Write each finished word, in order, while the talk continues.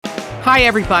Hi,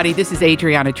 everybody. This is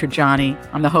Adriana Trajani.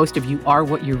 I'm the host of You Are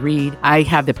What You Read. I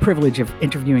have the privilege of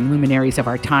interviewing luminaries of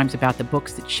our times about the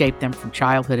books that shaped them from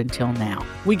childhood until now.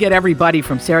 We get everybody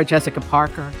from Sarah Jessica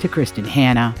Parker to Kristen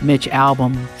Hanna, Mitch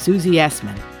Albom, Susie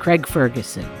Essman, Craig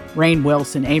Ferguson, Rainn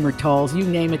Wilson, Amor Tolls, you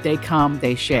name it, they come,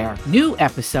 they share. New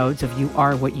episodes of You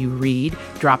Are What You Read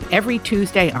drop every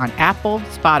Tuesday on Apple,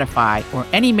 Spotify, or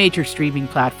any major streaming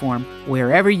platform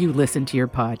wherever you listen to your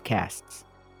podcasts.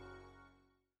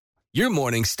 Your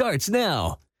morning starts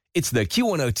now. It's the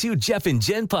Q102 Jeff and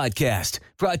Jen podcast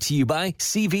brought to you by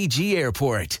CVG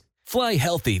Airport. Fly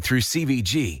healthy through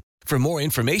CVG. For more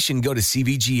information, go to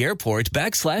CVG Airport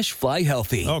 /fly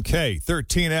healthy. Okay,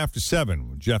 13 after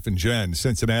 7. Jeff and Jen,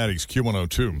 Cincinnati's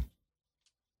Q102.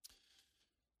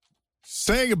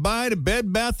 Say goodbye to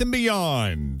Bed Bath &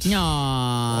 Beyond.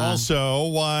 Aww. Also,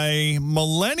 why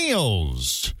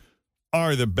millennials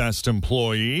are the best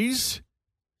employees.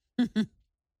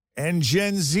 And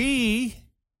Gen Zers,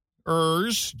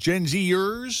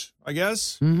 I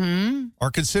guess,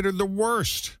 are considered the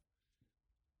worst.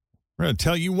 We're going to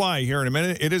tell you why here in a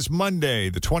minute. It is Monday,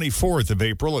 the 24th of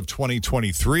April of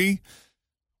 2023.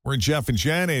 We're Jeff and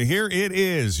Jen, and here it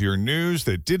is, your news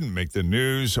that didn't make the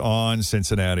news on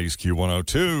Cincinnati's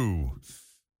Q102.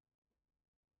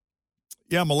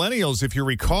 Yeah, millennials, if you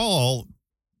recall,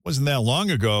 wasn't that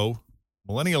long ago,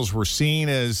 millennials were seen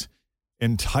as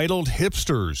entitled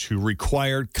hipsters who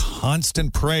required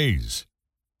constant praise.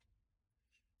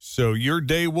 So your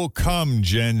day will come,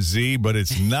 Gen Z, but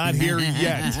it's not here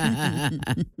yet.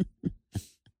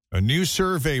 A new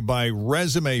survey by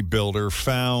Resume Builder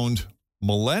found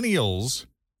millennials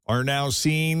are now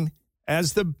seen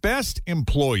as the best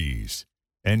employees,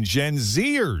 and Gen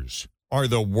Zers are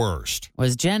the worst.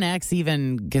 Was Gen X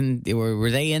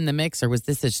were they in the mix, or was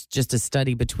this just a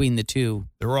study between the two?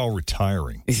 They're all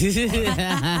retiring. It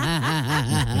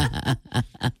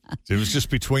was just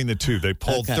between the two. They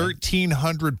polled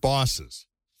 1,300 bosses.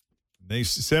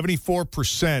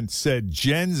 74% said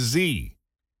Gen Z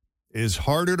is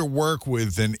harder to work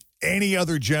with than any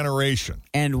other generation.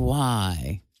 And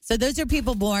why? So those are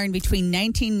people born between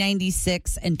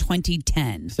 1996 and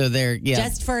 2010. So they're,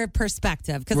 just for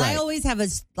perspective, because I always have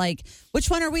which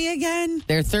one are we again?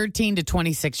 They're 13 to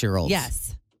 26-year-olds.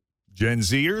 Yes. Gen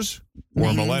Zers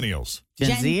or millennials? Gen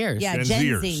Zers. Yeah, Gen Gen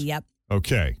Zers. Z, yep.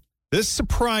 Okay. This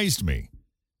surprised me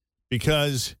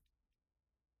because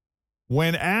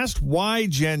when asked why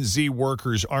Gen Z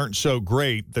workers aren't so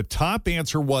great, the top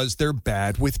answer was they're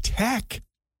bad with tech.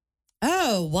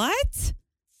 Oh, what?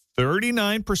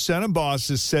 39% of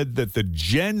bosses said that the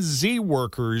Gen Z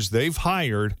workers they've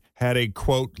hired had a,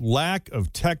 quote, lack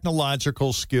of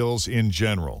technological skills in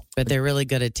general. But they're really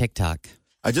good at TikTok.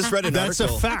 I just read an That's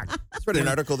article. a fact. I just read an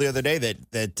article the other day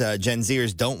that Gen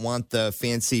Zers don't want the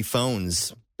fancy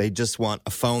phones. They just want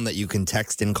a phone that you can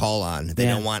text and call on. They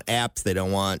don't want apps. They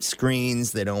don't want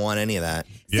screens. They don't want any of that.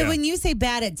 So when you say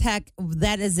bad at tech,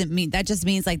 that just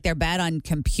means like they're bad on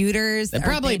computers. They're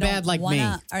probably bad like me.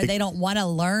 Or they don't want to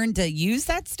learn to use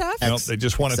that stuff? No, they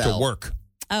just want it to work.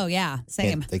 Oh, yeah.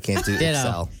 Same. They can't do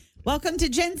Excel. Welcome to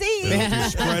Gen Z. They don't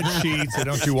do spreadsheets. They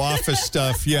don't do office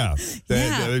stuff. Yeah.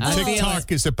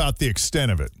 TikTok is about the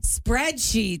extent of it.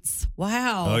 Spreadsheets.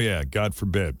 Wow. Oh, yeah. God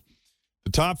forbid.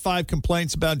 The top 5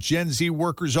 complaints about Gen Z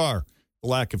workers are the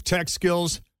lack of tech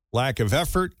skills, lack of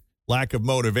effort, lack of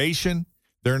motivation.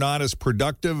 They're not as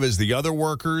productive as the other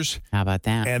workers. How about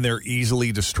that? And they're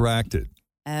easily distracted.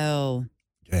 Oh.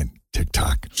 And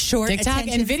TikTok. TikTok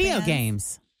and video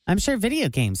games. I'm sure video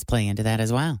games play into that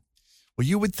as well. Well,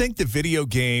 you would think that video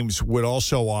games would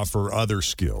also offer other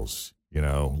skills,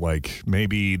 like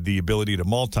maybe the ability to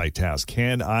multitask,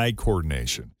 hand-eye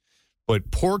coordination.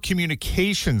 But poor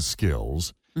communication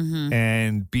skills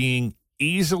and being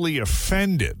easily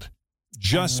offended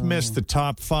just missed the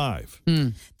top 5.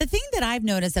 The thing that I've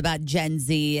noticed about Gen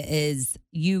Z is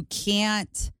you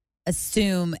can't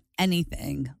assume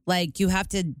anything. Like you have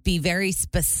to be very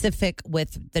specific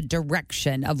with the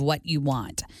direction of what you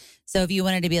want. So if you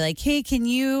wanted to be like, hey, can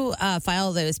you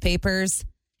file those papers?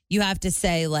 You have to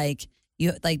say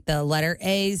the letter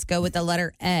A's go with the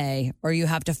letter A, or you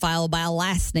have to file by a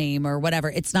last name or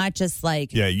whatever. It's not just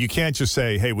like... Yeah, you can't just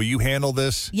say, hey, will you handle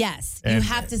this? Yes, you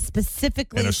have to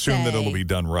specifically and assume say, that it'll be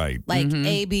done right. Like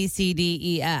A, B, C, D,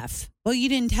 E, F. Well, you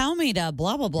didn't tell me to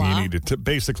blah, blah, blah. You need to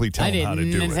basically tell them how to do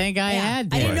it. I didn't think I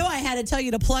had to. I didn't know I had to tell you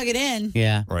to plug it in.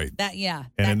 Yeah. Right.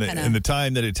 And in the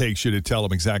time that it takes you to tell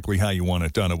them exactly how you want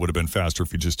it done, it would have been faster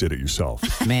if you just did it yourself.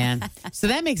 Man. So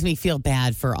that makes me feel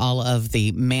bad for all of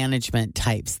the management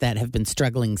types that have been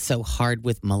struggling so hard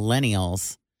with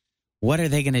millennials. what are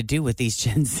they going to do with these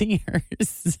Gen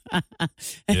Zers?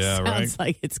 It sounds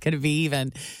like it's going to be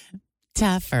even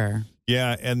tougher.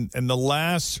 Yeah, and the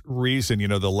last reason,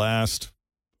 the last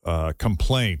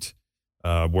complaint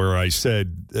where I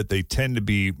said that they tend to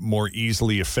be more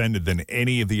easily offended than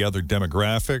any of the other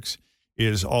demographics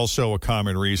is also a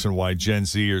common reason why Gen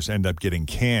Zers end up getting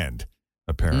canned,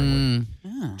 apparently.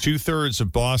 2/3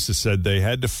 of bosses said they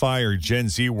had to fire Gen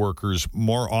Z workers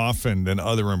more often than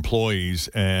other employees,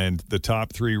 and the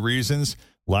top 3 reasons: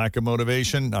 lack of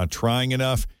motivation, not trying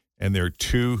enough, and they're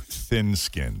too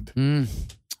thin-skinned.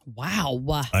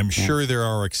 Wow. I'm sure there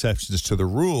are exceptions to the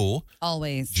rule.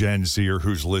 Always. Gen Zer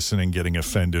who's listening, getting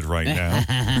offended right now.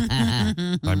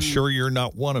 I'm sure you're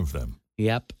not one of them.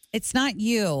 Yep. It's not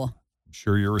you. I'm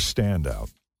sure you're a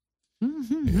standout.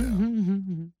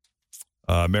 Yeah.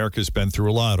 America's been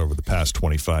through a lot over the past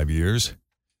 25 years.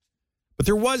 But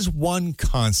there was one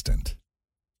constant.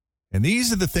 And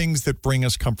these are the things that bring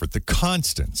us comfort, the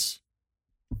constants,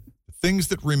 the things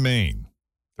that remain,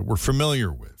 that we're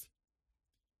familiar with.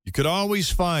 You could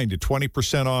always find a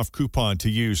 20% off coupon to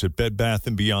use at Bed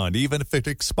Bath & Beyond, even if it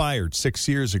expired 6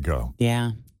 years ago.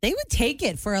 Yeah. They would take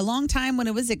it for a long time when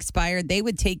it was expired. They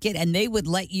would take it and they would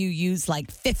let you use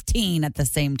like 15 at the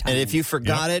same time. And if you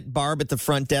forgot it, Barb at the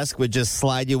front desk would just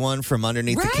slide you one from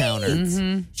underneath the counter.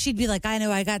 Mm-hmm. She'd be like, I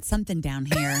know, I got something down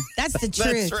here. That's the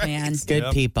truth, right. man.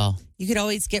 Good people. You could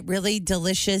always get really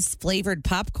delicious flavored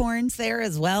popcorns there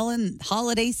as well in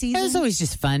holiday season. It was always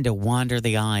just fun to wander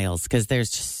the aisles because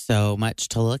there's just so much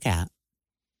to look at.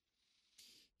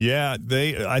 Yeah,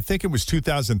 I think it was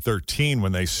 2013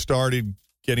 when they started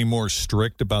getting more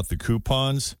strict about the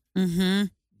coupons. Mm-hmm.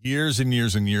 Years and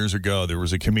years and years ago, there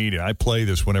was a comedian. I play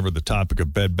this whenever the topic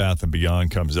of Bed Bath &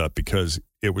 Beyond comes up because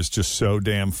it was just so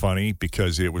damn funny,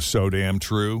 because it was so damn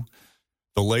true.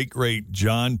 The late, great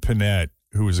John Panette,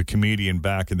 who was a comedian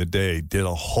back in the day, did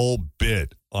a whole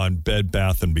bit on Bed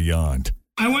Bath & Beyond.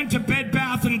 I went to Bed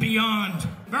Bath & Beyond.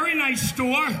 Very nice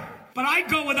store, but I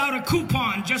go without a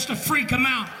coupon just to freak them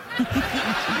out.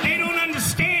 They don't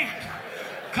understand.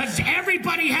 Because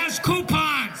everybody has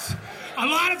coupons. A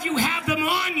lot of you have them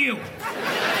on you.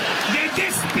 They're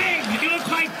this big. You look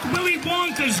like Willy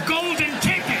Wonka's golden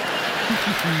ticket.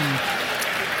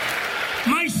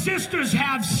 My sisters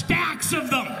have stacks of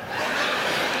them.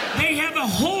 They have a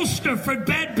holster for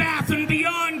Bed Bath &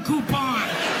 Beyond coupon.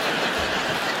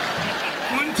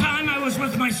 One time I was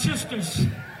with my sisters,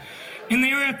 and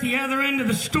they were at the other end of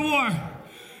the store,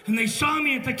 and they saw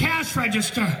me at the cash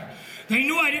register. They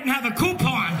knew I didn't have a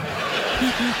coupon.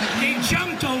 They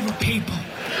jumped over people.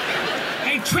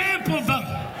 They trampled them.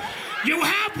 You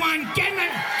have one, get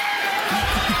it.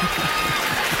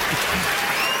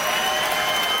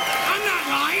 I'm not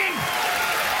lying.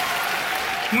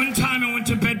 One time I went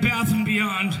to Bed Bath &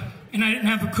 Beyond, and I didn't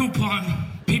have a coupon.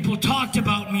 People talked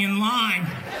about me in line.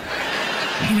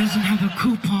 He doesn't have a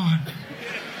coupon.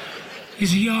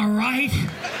 Is he all right?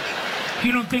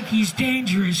 You don't think he's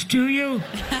dangerous, do you?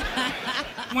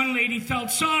 One lady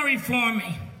felt sorry for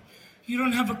me. You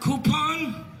don't have a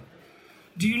coupon?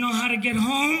 Do you know how to get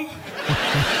home?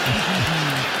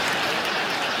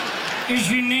 Is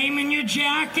your name in your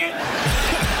jacket?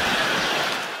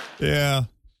 Yeah.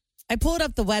 I pulled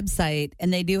up the website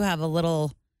and they do have a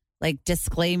little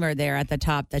disclaimer there at the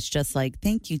top that's just like,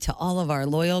 thank you to all of our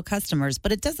loyal customers.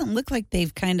 But it doesn't look like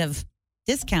they've kind of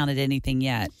discounted anything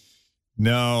yet.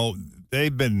 No,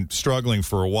 they've been struggling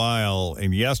for a while.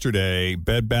 And yesterday,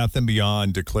 Bed Bath &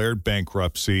 Beyond declared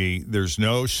bankruptcy. There's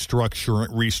no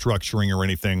restructuring or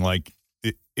anything.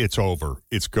 It's over.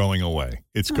 It's going away.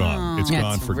 It's gone. It's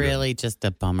gone for good. It's really just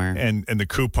a bummer. And the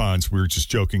coupons we were just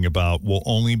joking about will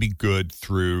only be good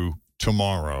through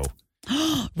tomorrow.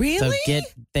 Really? So get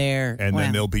there. And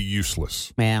then they'll be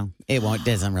useless. Well,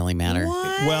 doesn't really matter.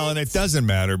 What? Well, and it doesn't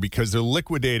matter because they're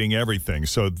liquidating everything.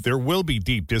 So there will be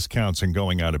deep discounts and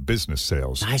going out of business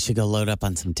sales. I should go load up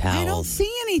on some towels. I don't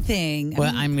see anything.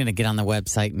 Well, I'm going to get on the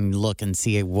website and look and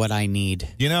see what I need.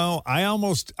 You know, I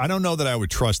don't know that I would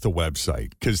trust the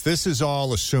website because this is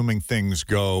all assuming things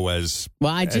go as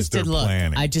well. I just did look.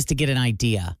 Planning. I just to get an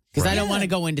idea. Because I don't want to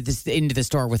go into the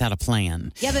store without a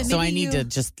plan. Yeah, but so I need to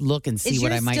just look and see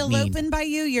what I might need. Is yours still open by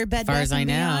you? Your Bed Bath & Beyond? As far as I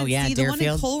know, yeah. See, the Deerfield.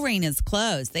 one in Coleraine is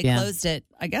closed. They closed it,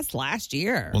 I guess, last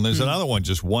year. Well, there's another one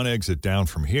just one exit down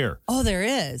from here. Oh, there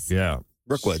is. Yeah.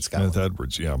 Brookwood's got Smith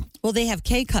Edwards, yeah. Well, they have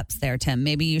K-cups there, Tim.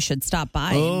 Maybe you should stop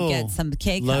by and get some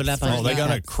K-cups. Load up on they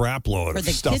got a crap load for of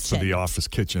the stuff kitchen. for the office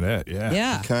kitchenette, yeah.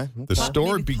 Yeah. Okay. The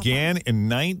store maybe began in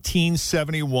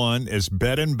 1971 as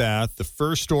Bed & Bath. The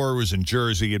first store was in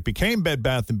Jersey. It became Bed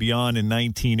Bath & Beyond in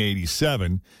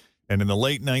 1987. And in the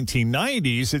late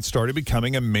 1990s, it started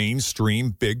becoming a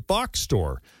mainstream big box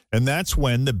store. And that's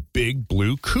when the Big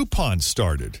Blue coupon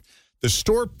started. The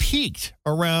store peaked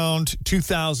around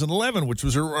 2011, which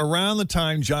was around the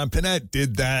time John Panette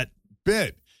did that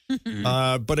bit.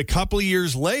 But a couple of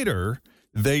years later,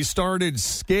 they started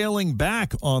scaling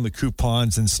back on the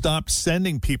coupons and stopped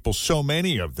sending people so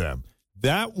many of them.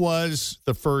 That was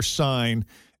the first sign.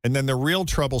 And then the real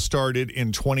trouble started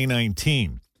in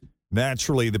 2019.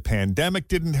 Naturally, the pandemic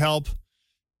didn't help.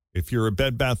 If you're a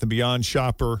Bed Bath & Beyond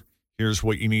shopper, here's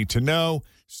what you need to know.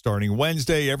 Starting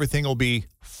Wednesday, everything will be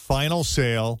final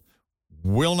sale,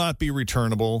 will not be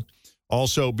returnable.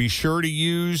 Also, be sure to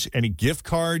use any gift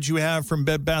cards you have from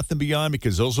Bed Bath & Beyond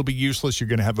because those will be useless. You're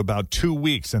going to have about 2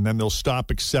 weeks, and then they'll stop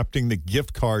accepting the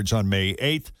gift cards on May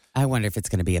 8th. I wonder if it's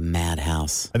going to be a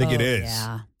madhouse. I think it is.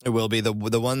 Yeah. It will be. The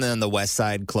one on the west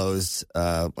side closed,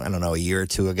 a year or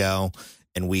two ago,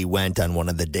 and we went on one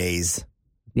of the days.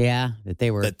 Yeah, that they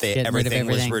were everything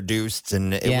was reduced,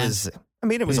 and it was. I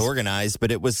mean, it was organized,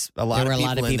 but it was a lot of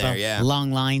people in there. Yeah,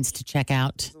 long lines to check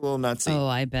out. It's a little nutsy. Oh,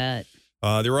 I bet.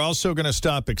 They're also going to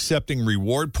stop accepting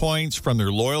reward points from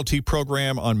their loyalty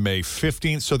program on May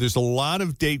 15th. So there's a lot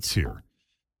of dates here.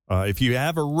 If you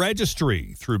have a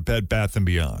registry through Bed Bath &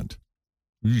 Beyond,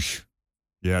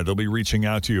 yeah, they'll be reaching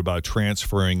out to you about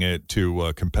transferring it to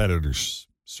a competitor's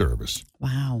service.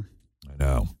 Wow. I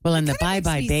know. Well, and the Bye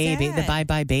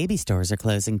Bye Baby stores are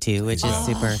closing too, which is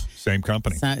super. Same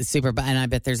company. Super. And I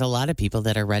bet there's a lot of people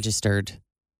that are registered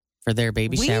for their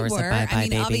baby showers at Bye Bye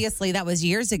Baby. Obviously that was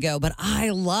years ago, but I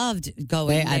loved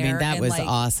going there. I mean, that was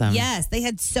awesome. Yes, they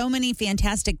had so many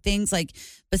fantastic things. Like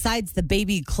besides the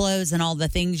baby clothes and all the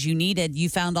things you needed, you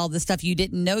found all the stuff you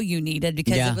didn't know you needed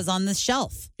because it was on the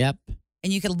shelf. Yep.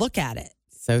 And you could look at it.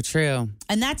 So true.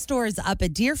 And that store is up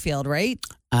at Deerfield, right?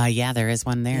 Yeah, there is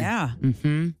one there. Yeah.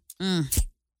 Mm-hmm.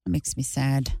 That makes me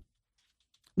sad.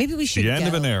 Maybe we should The end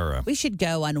of an era. We should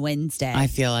go on Wednesday. I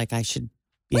feel like I should.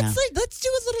 Yeah. Let's do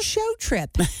a little show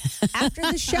trip after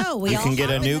the show. You can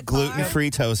get a new gluten-free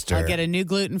toaster. I'll get a new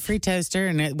gluten-free toaster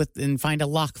and find a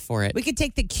lock for it. We could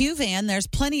take the Q van. There's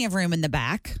plenty of room in the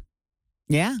back.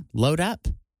 Yeah, load up.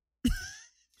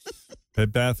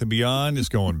 Bed Bath & Beyond is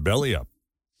going belly up.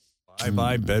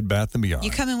 Bye-bye Bed Bath & Beyond.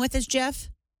 You coming with us, Jeff?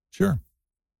 Sure.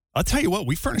 I'll tell you what,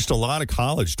 we furnished a lot of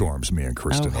college dorms, me and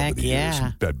Kristen, over the years,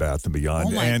 Bed Bath & Beyond.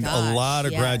 Oh my and gosh, a lot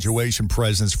of graduation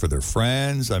presents for their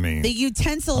friends. I mean, the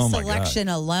utensil selection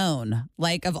alone,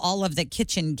 like of all of the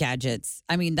kitchen gadgets,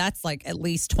 I mean, that's like at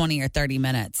least 20 or 30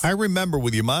 minutes. I remember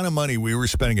with the amount of money we were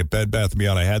spending at Bed Bath &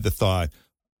 Beyond, I had the thought,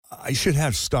 I should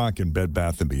have stock in Bed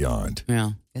Bath & Beyond.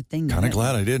 Yeah. Good thing. Kind of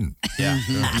glad I didn't. Yeah.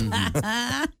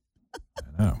 I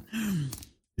know.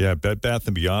 Yeah, Bed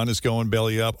Bath & Beyond is going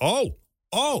belly up.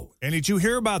 Oh, and did you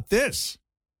hear about this?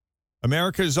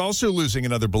 America is also losing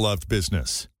another beloved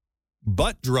business,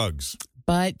 butt drugs.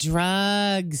 Butt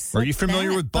drugs. Are you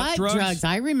familiar with butt drugs?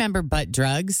 I remember butt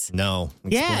drugs. No.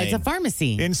 Yeah, it's a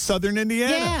pharmacy. In southern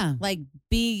Indiana.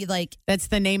 Yeah. That's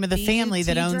the name of the family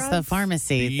that owns the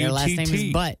pharmacy. Their last name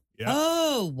is Butt. Yeah.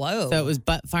 Oh, whoa. So it was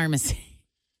Butt Pharmacy.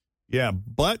 Yeah,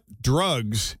 Butt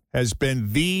Drugs has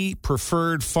been the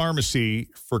preferred pharmacy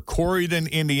for Corydon,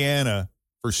 Indiana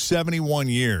for 71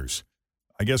 years.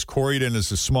 I guess Corydon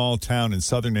is a small town in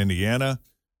southern Indiana.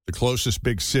 The closest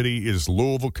big city is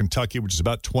Louisville, Kentucky, which is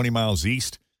about 20 miles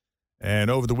east.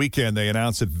 And over the weekend, they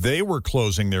announced that they were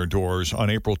closing their doors on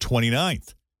April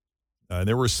 29th.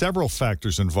 There were several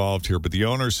factors involved here, but the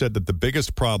owner said that the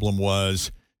biggest problem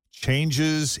was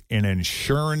changes in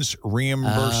insurance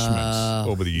reimbursements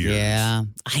over the years. Yeah.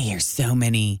 I hear so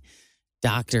many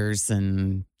doctors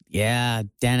and,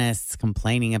 dentists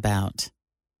complaining about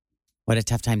what a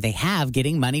tough time they have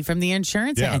getting money from the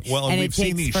insurance. Yeah, and we've it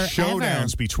seen takes these forever.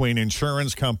 showdowns between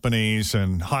insurance companies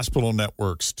and hospital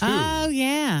networks, too. Oh,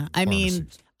 yeah. I mean,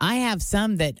 I have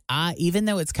some that even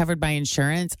though it's covered by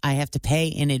insurance, I have to pay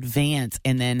in advance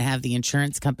and then have the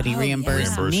insurance company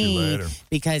reimburse you me later.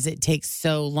 because it takes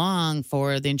so long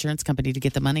for the insurance company to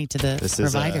get the money to the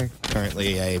provider. This is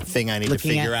currently a thing I need to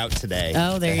figure out today.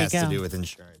 Oh, there you go. It has to do with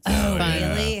insurance. Oh,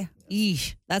 really?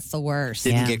 Eesh, that's the worst.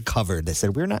 Didn't get covered. They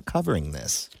said, we're not covering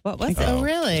this. What was it? Oh,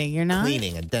 really? You're not?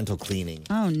 Cleaning, a dental cleaning.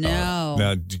 Oh, no.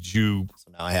 Now, did you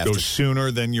Now I have go to.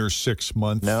 sooner than your 6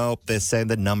 months? Nope, they say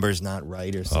the number's not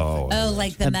right or something. Oh,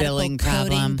 like the A medical billing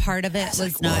coding problem. part of it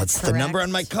was not What's the correct. number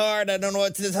on my card? I don't know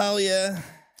what to tell you.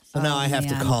 So now I have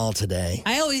to call today.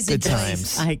 I always Good enjoy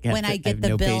times. when I get have the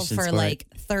no bill patience for it. like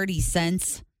 30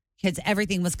 cents because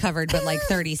everything was covered but like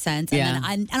 30 cents. And Yeah.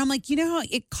 then I'm like,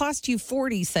 it cost you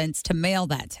 40 cents to mail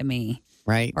that to me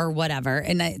Right. or whatever.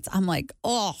 And I'm like,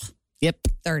 oh, Yep.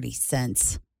 30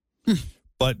 cents.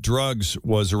 Butt Drugs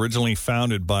was originally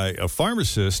founded by a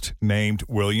pharmacist named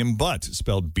William Butt,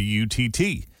 spelled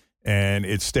B-U-T-T. And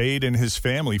it stayed in his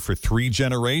family for 3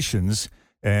 generations.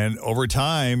 And over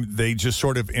time, they just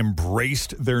sort of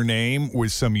embraced their name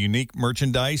with some unique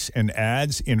merchandise and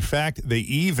ads. In fact, they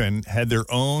even had their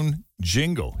own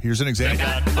jingle. Here's an example. They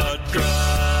got butt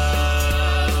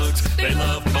drugs. They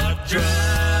love butt drugs.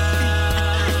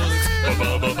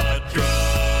 Ba-ba-ba butt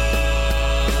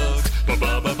drugs.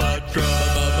 Ba-ba-ba butt drugs.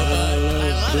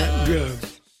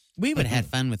 We would have had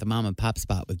fun with the mom and pop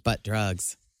spot with butt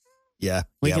drugs. Yeah.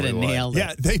 We could have nailed it.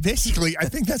 Yeah, they basically, I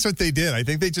think that's what they did. I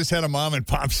think they just had a mom and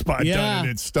pop spot done and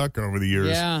it stuck over the years.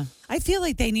 Yeah. I feel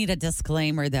like they need a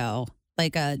disclaimer, though.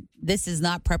 Like this is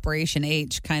not preparation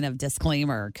H kind of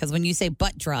disclaimer. Because when you say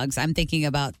butt drugs, I'm thinking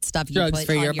about stuff you Drugs put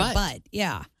for on your your butt.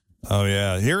 Yeah. Oh,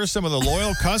 yeah. Here are some of the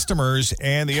loyal customers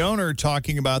and the owner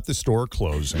talking about the store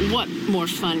closing. What more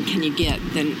fun can you get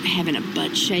than having a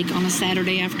butt shake on a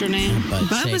Saturday afternoon?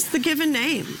 Butt was the given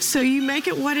name, so you make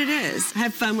it what it is.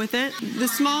 Have fun with it. The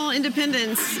small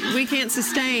independence we can't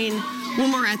sustain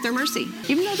when we're at their mercy.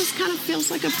 Even though this kind of feels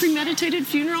like a premeditated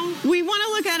funeral, we want to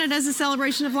look at it as a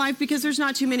celebration of life because there's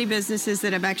not too many businesses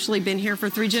that have actually been here for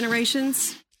 3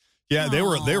 generations. Yeah, they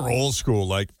were old school.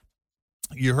 Like,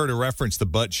 you heard a reference, the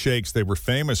butt shakes. They were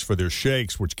famous for their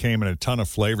shakes, which came in a ton of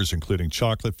flavors, including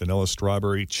chocolate, vanilla,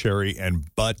 strawberry, cherry, and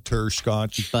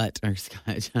butterscotch.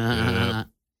 Butterscotch. Yep.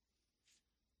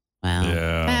 Wow.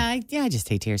 Yeah. I just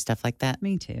hate to hear stuff like that.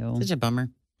 Me too. Such a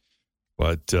bummer.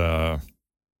 But I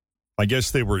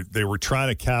guess they were trying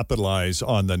to capitalize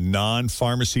on the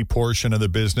non-pharmacy portion of the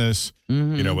business,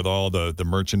 you know, with all the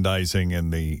merchandising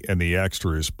and the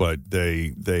extras. But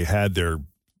they had their,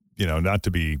 you know, not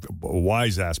to be a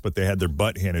wise ass, but they had their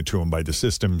butt handed to them by the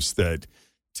systems that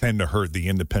tend to hurt the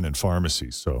independent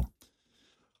pharmacies. So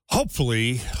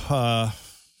hopefully, that's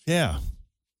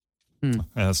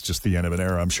just the end of an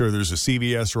era. I'm sure there's a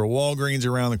CVS or a Walgreens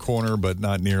around the corner, but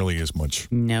not nearly as much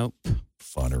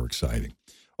fun or exciting.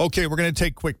 Okay, we're going to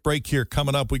take a quick break here.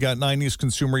 Coming up, we got 9 News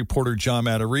consumer reporter John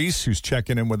Matarese, who's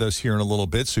checking in with us here in a little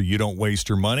bit so you don't waste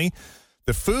your money.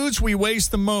 The foods we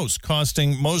waste the most,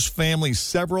 costing most families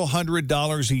several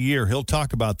 $100s a year. He'll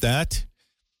talk about that.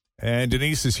 And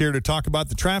Denise is here to talk about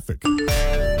the traffic.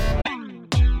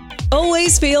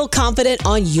 Always feel confident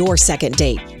on your second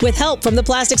date. With help from the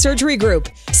Plastic Surgery Group.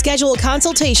 Schedule a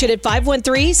consultation at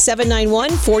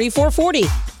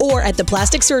 513-791-4440 or at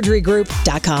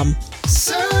theplasticsurgerygroup.com.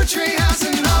 Surgery has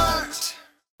an art.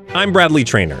 I'm Bradley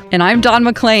Trainer. And I'm Don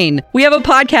McClain. We have a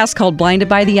podcast called Blinded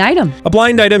by the Item. A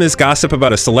blind item is gossip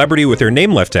about a celebrity with their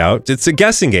name left out. It's a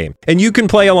guessing game, and you can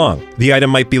play along. The item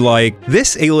might be like,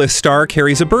 this A-list star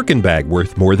carries a Birkin bag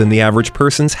worth more than the average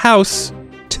person's house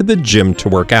to the gym to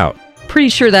work out. Pretty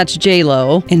sure that's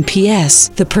J-Lo. And P.S.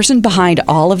 the person behind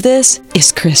all of this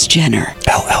is Kris Jenner,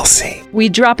 LLC. We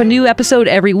drop a new episode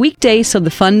every weekday so the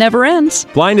fun never ends.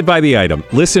 Blinded by the Item.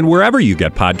 Listen wherever you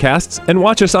get podcasts and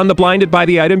watch us on the Blinded by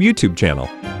the Item YouTube channel.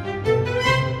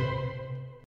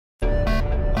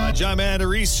 John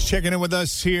Matarese checking in with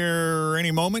us here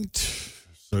any moment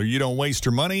so you don't waste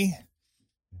your money.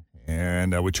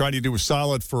 And we tried to do a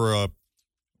solid for a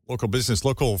local business,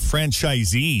 local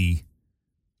franchisee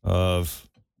of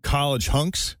College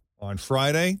Hunks on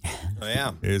Friday. Oh,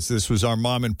 yeah. This was our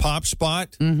mom and pop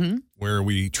spot where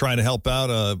we try to help out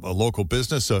a local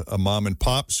business, a mom and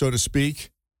pop, so to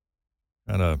speak,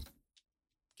 and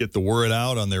get the word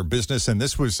out on their business. And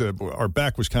this was, our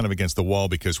back was kind of against the wall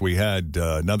because we had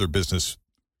another business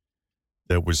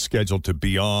that was scheduled to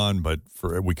be on, but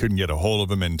we couldn't get a hold of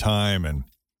them in time. And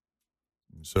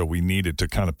so we needed to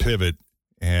kind of pivot.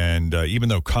 And even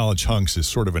though College Hunks is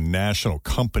sort of a national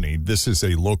company, this is a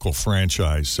local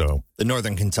franchise. So the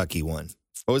Northern Kentucky one.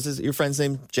 What was your friend's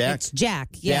name? Jack? It's Jack,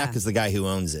 yeah. Jack is the guy who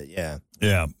owns it, yeah.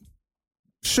 Yeah.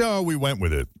 So we went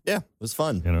with it. Yeah, it was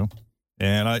fun. You know,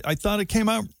 and I thought it came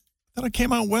out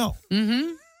well.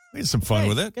 Mm-hmm. We had some fun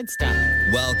with it. Good stuff.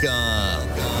 Welcome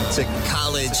to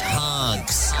College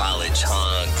Hunks. College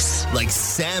Hunks. Like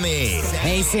Sammy.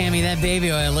 Hey, Sammy, that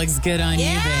baby oil looks good on you,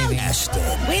 baby. Ashton.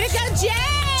 Way to go, James!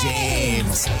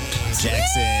 James.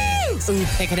 Jackson. Ooh,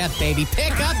 pick it up, baby.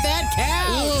 Pick up that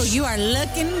couch. Ooh, you are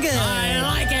looking good. I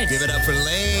like it. Give it up for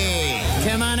Lane.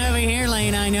 Come on over here,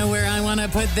 Lane. I know where I want to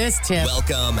put this tip.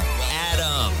 Welcome,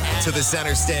 Adam, to the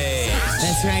center stage.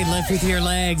 That's right. Lift with your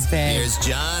legs, babe. Here's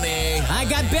Johnny. I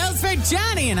got bills for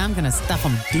Johnny, and I'm going to stuff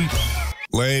them deep.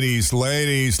 Ladies,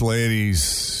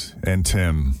 and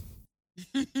Tim.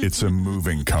 It's a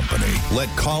moving company. Let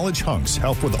College Hunks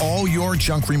help with all your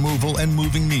junk removal and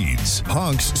moving needs.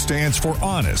 Hunks stands for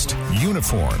honest,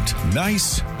 uniformed,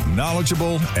 nice,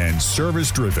 knowledgeable, and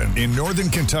service-driven. In Northern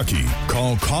Kentucky,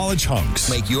 call College Hunks.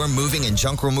 Make your moving and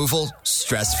junk removal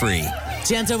stress-free.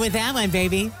 Gentle with that one,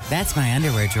 baby. That's my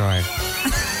underwear drawer.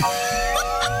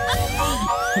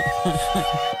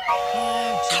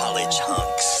 College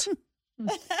Hunks.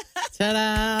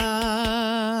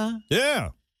 Ta-da! Yeah.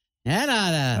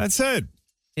 Ta-da! That's it.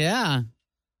 Yeah.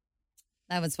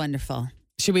 That was wonderful.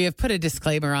 Should we have put a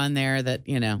disclaimer on there that,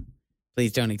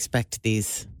 please don't expect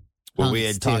these? Well, we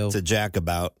had talked to Jack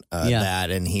about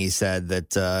that, and he said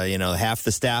that, half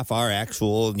the staff are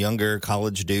actual younger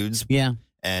college dudes. Yeah.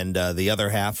 And the other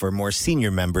half are more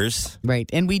senior members. Right.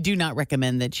 And we do not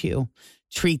recommend that you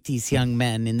treat these young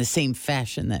men in the same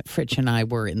fashion that Fritch and I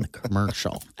were in the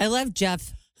commercial. I love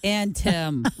Jeff and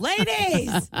Tim.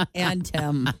 Ladies! And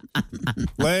Tim.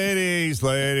 Ladies.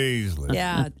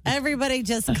 Yeah. Everybody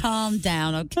just calm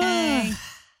down, okay?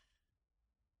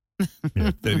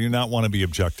 Yeah, they do not want to be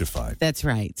objectified. That's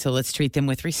right. So let's treat them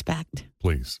with respect.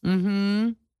 Please.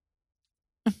 Mm-hmm.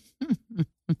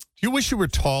 Do you wish you were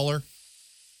taller?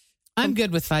 I'm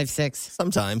good with 5'6".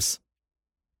 Sometimes.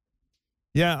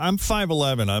 Yeah, I'm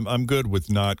 5'11". I'm good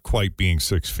with not quite being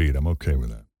 6 feet. I'm okay with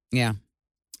that. Yeah.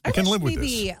 I can live with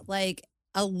maybe this. like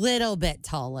a little bit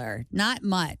taller. Not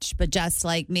much, but just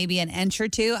like maybe an inch or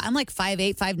two. I'm like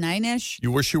 5'8", 5'9"-ish.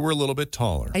 You wish you were a little bit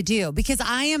taller. I do, because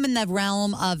I am in the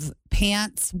realm of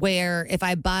pants where if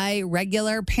I buy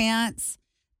regular pants,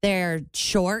 they're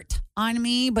short on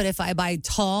me. But if I buy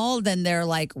tall, then they're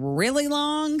like really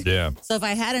long. Yeah. So if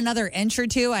I had another inch or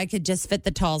two, I could just fit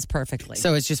the talls perfectly.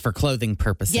 So it's just for clothing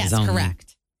purposes yes, only.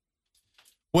 correct.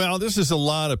 Well, this is a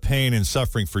lot of pain and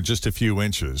suffering for just a few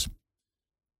inches.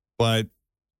 But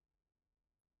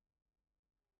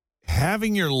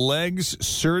having your legs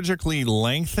surgically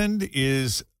lengthened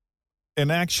is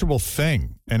an actual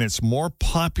thing, and it's more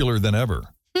popular than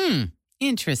ever.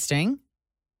 Interesting.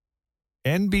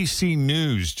 NBC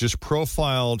News just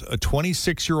profiled a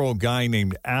 26-year-old guy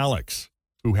named Alex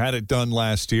who had it done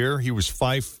last year. He was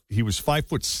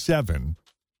 5'7",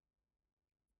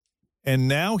 and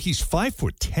now he's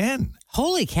 5'10".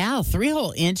 Holy cow, 3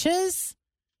 whole inches?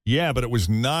 Yeah, but it was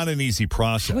not an easy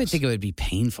process. I would think it would be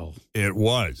painful. It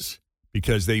was,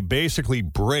 because they basically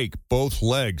break both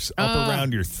legs up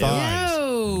around your thighs.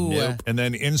 No. And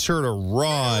then insert a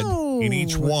rod in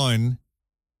each one.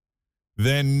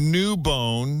 Then new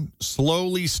bone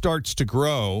slowly starts to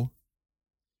grow.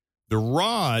 The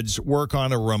rods work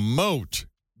on a remote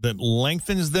that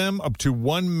lengthens them up to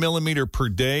 1 millimeter per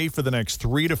day for the next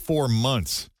 3 to 4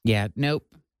 months. Yeah, nope.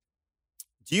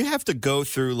 Do you have to go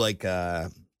through like a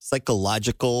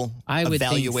psychological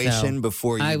evaluation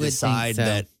before you decide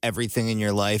that everything in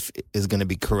your life is going to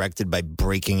be corrected by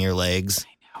breaking your legs?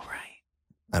 I know, right?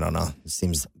 I don't know. It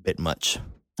seems a bit much.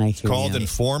 It's called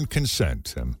informed consent,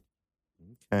 Tim.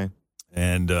 Okay.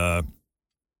 And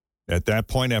at that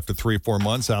point, after 3 or 4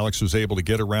 months, Alex was able to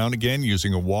get around again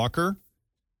using a walker.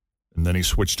 And then he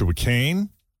switched to a cane.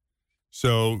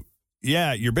 So,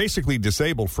 yeah, you're basically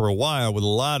disabled for a while with a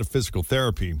lot of physical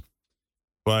therapy.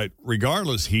 But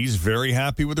regardless, he's very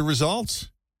happy with the results.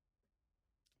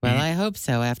 Well, I hope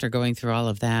so after going through all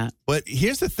of that. But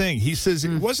here's the thing. He says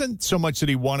it wasn't so much that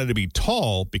he wanted to be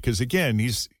tall because, again,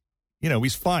 he's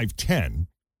 5'10".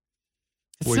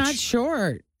 It's not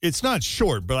short. It's not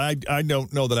short, but I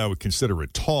don't know that I would consider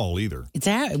it tall either.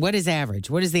 What is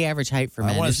average? What is the average height for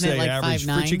men? I want to Isn't say it like average.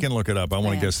 5'9"? Fritchie can look it up. I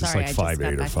want to guess it's like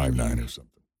 5'8" or 5'9" or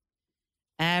something.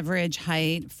 Average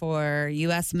height for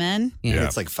U.S. men? Yeah.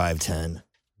 It's like 5'10".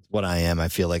 What I am, I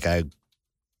feel like I'm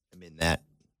in that.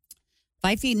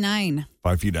 5'9".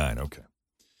 5'9", okay.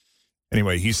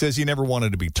 Anyway, he says he never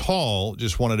wanted to be tall,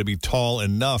 just wanted to be tall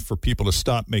enough for people to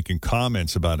stop making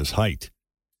comments about his height.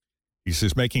 He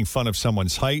says making fun of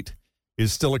someone's height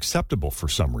is still acceptable for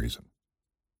some reason.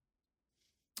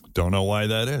 Don't know why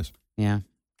that is. Yeah,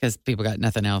 because people got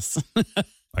nothing else.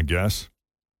 I guess.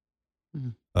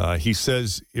 He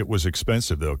says it was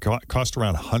expensive, though. Cost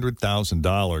around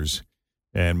 $100,000,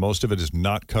 and most of it is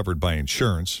not covered by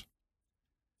insurance.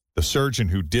 The surgeon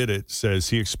who did it says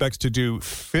he expects to do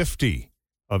 50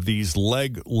 of these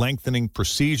leg lengthening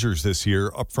procedures this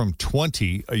year, up from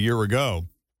 20 a year ago.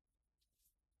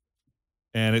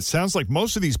 And it sounds like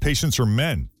most of these patients are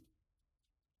men.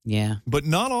 Yeah. But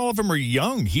not all of them are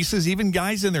young. He says even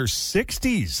guys in their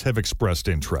 60s have expressed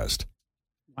interest.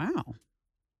 Wow.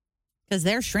 Because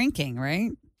they're shrinking,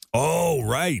 right? Oh,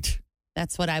 right.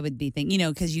 That's what I would be thinking,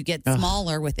 because you get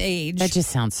smaller with age. That just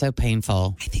sounds so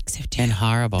painful. I think so, too. And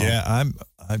horrible. Yeah, I'm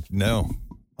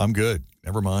good.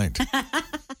 Never mind.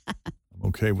 I'm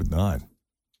okay with not.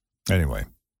 Anyway.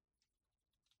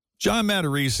 John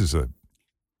Matarese is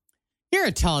You're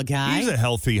a tall guy. He's a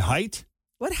healthy height.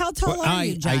 How tall are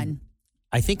you, John?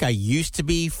 I think I used to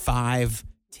be 5'10"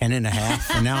 and a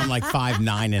half, and now I'm like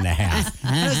 5'9" and a half.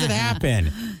 How does it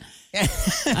happen?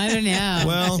 I don't know.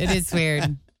 Well, it is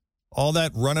weird. All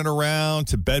that running around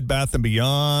to Bed Bath &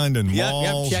 Beyond and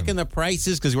malls. Yep, checking the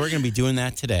prices because we're going to be doing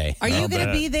that today. Are you going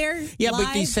to be there? Yeah, live?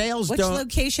 but these sales Which don't. Which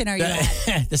location are you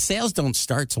at? The sales don't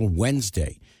start till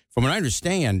Wednesday. From what I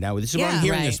understand, now this is what I'm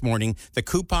hearing this morning, the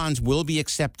coupons will be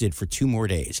accepted for 2 more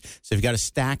days. So you've got a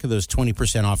stack of those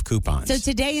 20% off coupons. So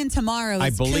today and tomorrow is I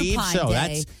believe coupon so.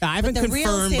 Day, I haven't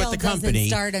confirmed with the company.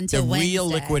 Start until the real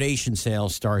Wednesday. liquidation sale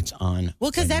starts on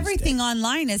because everything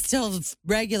online is still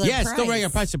regular price. Yeah, it's still regular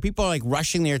price. So people are like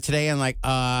rushing there today and like,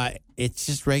 it's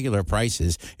just regular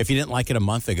prices. If you didn't like it a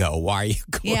month ago, why are you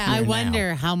going there I now?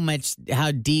 wonder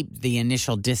how deep the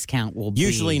initial discount will be.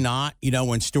 Usually not.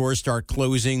 When stores start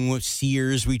closing with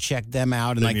Sears, we check them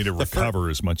out. And they need to recover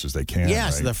as much as they can. Yeah,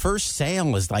 right? So the first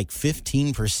sale is like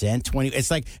 15%,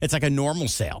 20%. It's like a normal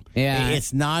sale. Yeah.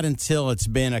 It's not until it's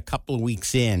been a couple of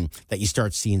weeks in that you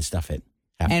start seeing stuff at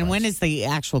half And price. when is the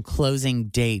actual closing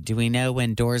date? Do we know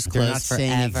when doors They're close not forever?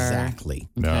 saying exactly.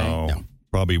 No,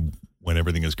 probably when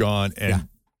everything is gone. And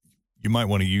you might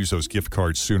want to use those gift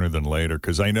cards sooner than later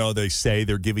because I know they say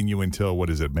they're giving you until,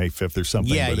 what is it, May 5th or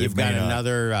something? Yeah, but you've got may not.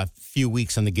 another few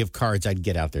weeks on the gift cards. I'd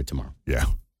get out there tomorrow. Yeah.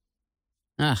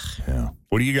 Yeah.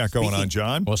 What do you got going on,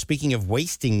 John? Well, speaking of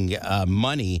wasting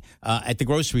money at the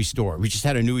grocery store, we just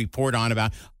had a new report on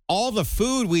about all the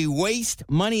food we waste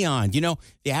money on. The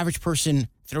average person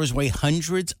throws away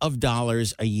hundreds of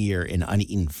dollars a year in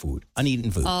uneaten food.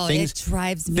 Oh, it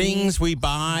drives me Things we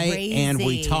buy crazy. and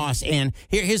we toss. And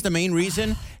here's the main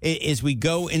reason is we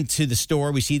go into the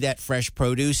store, we see that fresh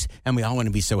produce, and we all want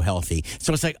to be so healthy.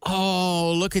 So it's like,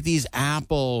 oh, look at these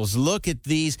apples. Look at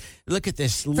this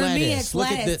lettuce. For me, it's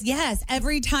lettuce. Yes,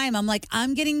 every time I'm like,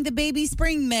 I'm getting the baby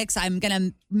spring mix. I'm going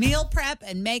to meal prep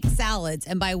and make salads.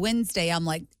 And by Wednesday, I'm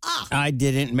like, I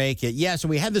didn't make it. Yeah, so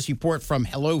we had this report from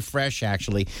HelloFresh,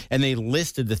 actually, and they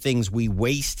listed the things we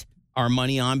waste our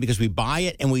money on because we buy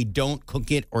it and we don't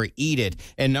cook it or eat it.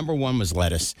 And number one was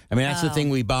lettuce. I mean, that's the thing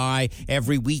we buy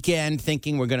every weekend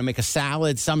thinking we're going to make a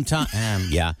salad sometime.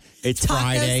 It's taco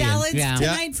Friday. salads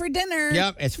tonight for dinner.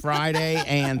 Yep, it's Friday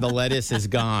and the lettuce is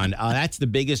gone. That's the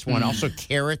biggest one. Also,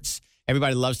 carrots.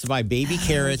 Everybody loves to buy baby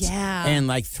carrots. Yeah. And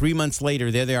like 3 months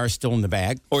later, there they are still in the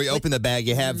bag. Or you open the bag,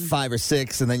 you have 5 or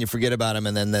 6, and then you forget about them,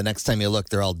 and then the next time you look,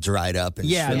 they're all dried up.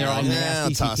 And And they're all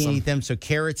nasty, so you toss can't them. eat them. So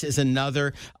carrots is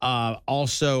another.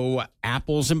 Also,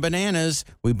 apples and bananas.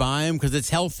 We buy them because it's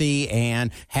healthy,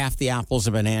 and half the apples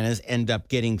and bananas end up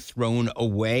getting thrown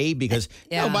away because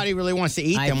nobody really wants to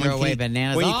eat I them. throw away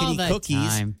bananas when you all can eat the cookies.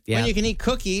 time. When Yep. you can eat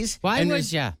cookies. Why and would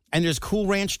there's- ya? And there's Cool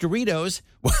Ranch Doritos.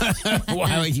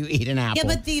 Why would you eat an apple?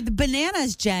 Yeah, but the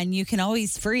bananas, Jen, you can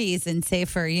always freeze and say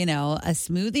for, a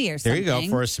smoothie or There something. you go,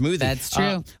 for a smoothie. That's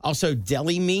true. Also,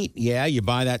 deli meat. Yeah, you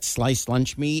buy that sliced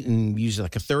lunch meat and use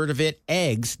like a third of it.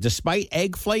 Eggs. Despite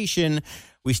eggflation,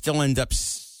 we still end up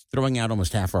throwing out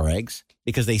almost half our eggs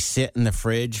because they sit in the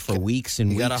fridge for weeks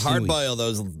and You weeks. got to and hard weeks. boil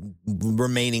those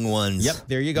remaining ones. Yep,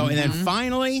 there you go. And then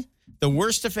finally, the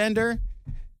worst offender,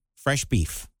 fresh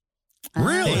beef.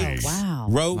 Really? Wow.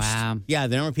 Roast. Wow. Yeah,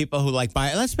 there are people who like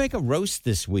buy, let's make a roast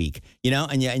this week,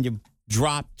 and you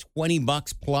drop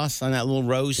 $20 plus on that little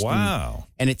roast. Wow.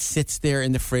 And it sits there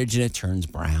in the fridge and it turns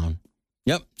brown.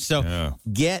 Yep. So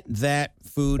get that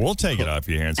food. We'll take it off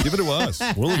your hands. Give it to us.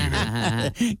 We'll eat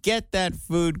it. Get that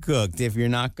food cooked. If you're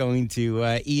not going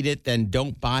to eat it, then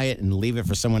don't buy it and leave it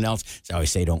for someone else. So I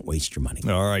always say don't waste your money.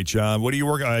 All right, John. What are you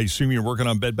working? I assume you're working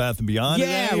on Bed Bath & Beyond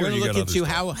Yeah, today? we're or going you to got look other into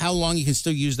stuff? how long you can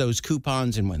still use those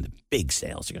coupons and when the big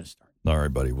sales are going to start. All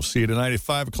right, buddy. We'll see you tonight at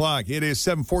 5 o'clock. It is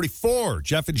 7:44.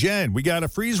 Jeff and Jen, we got a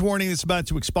freeze warning that's about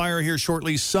to expire here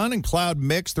shortly. Sun and cloud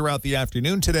mix throughout the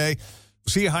afternoon today.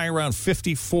 We'll see a high around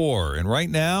 54. And right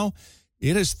now,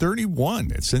 it is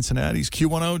 31 at Cincinnati's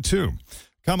Q102.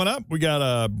 Coming up, we got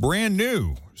a brand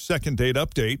new second date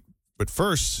update. But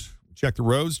first, check the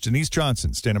roads. Denise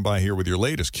Johnson standing by here with your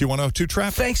latest Q102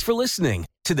 traffic. Thanks for listening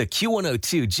to the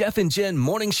Q102 Jeff and Jen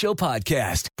Morning Show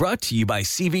podcast, brought to you by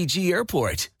CVG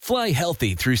Airport. Fly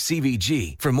healthy through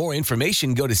CVG. For more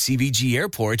information, go to CVG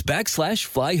Airport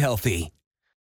 /fly healthy.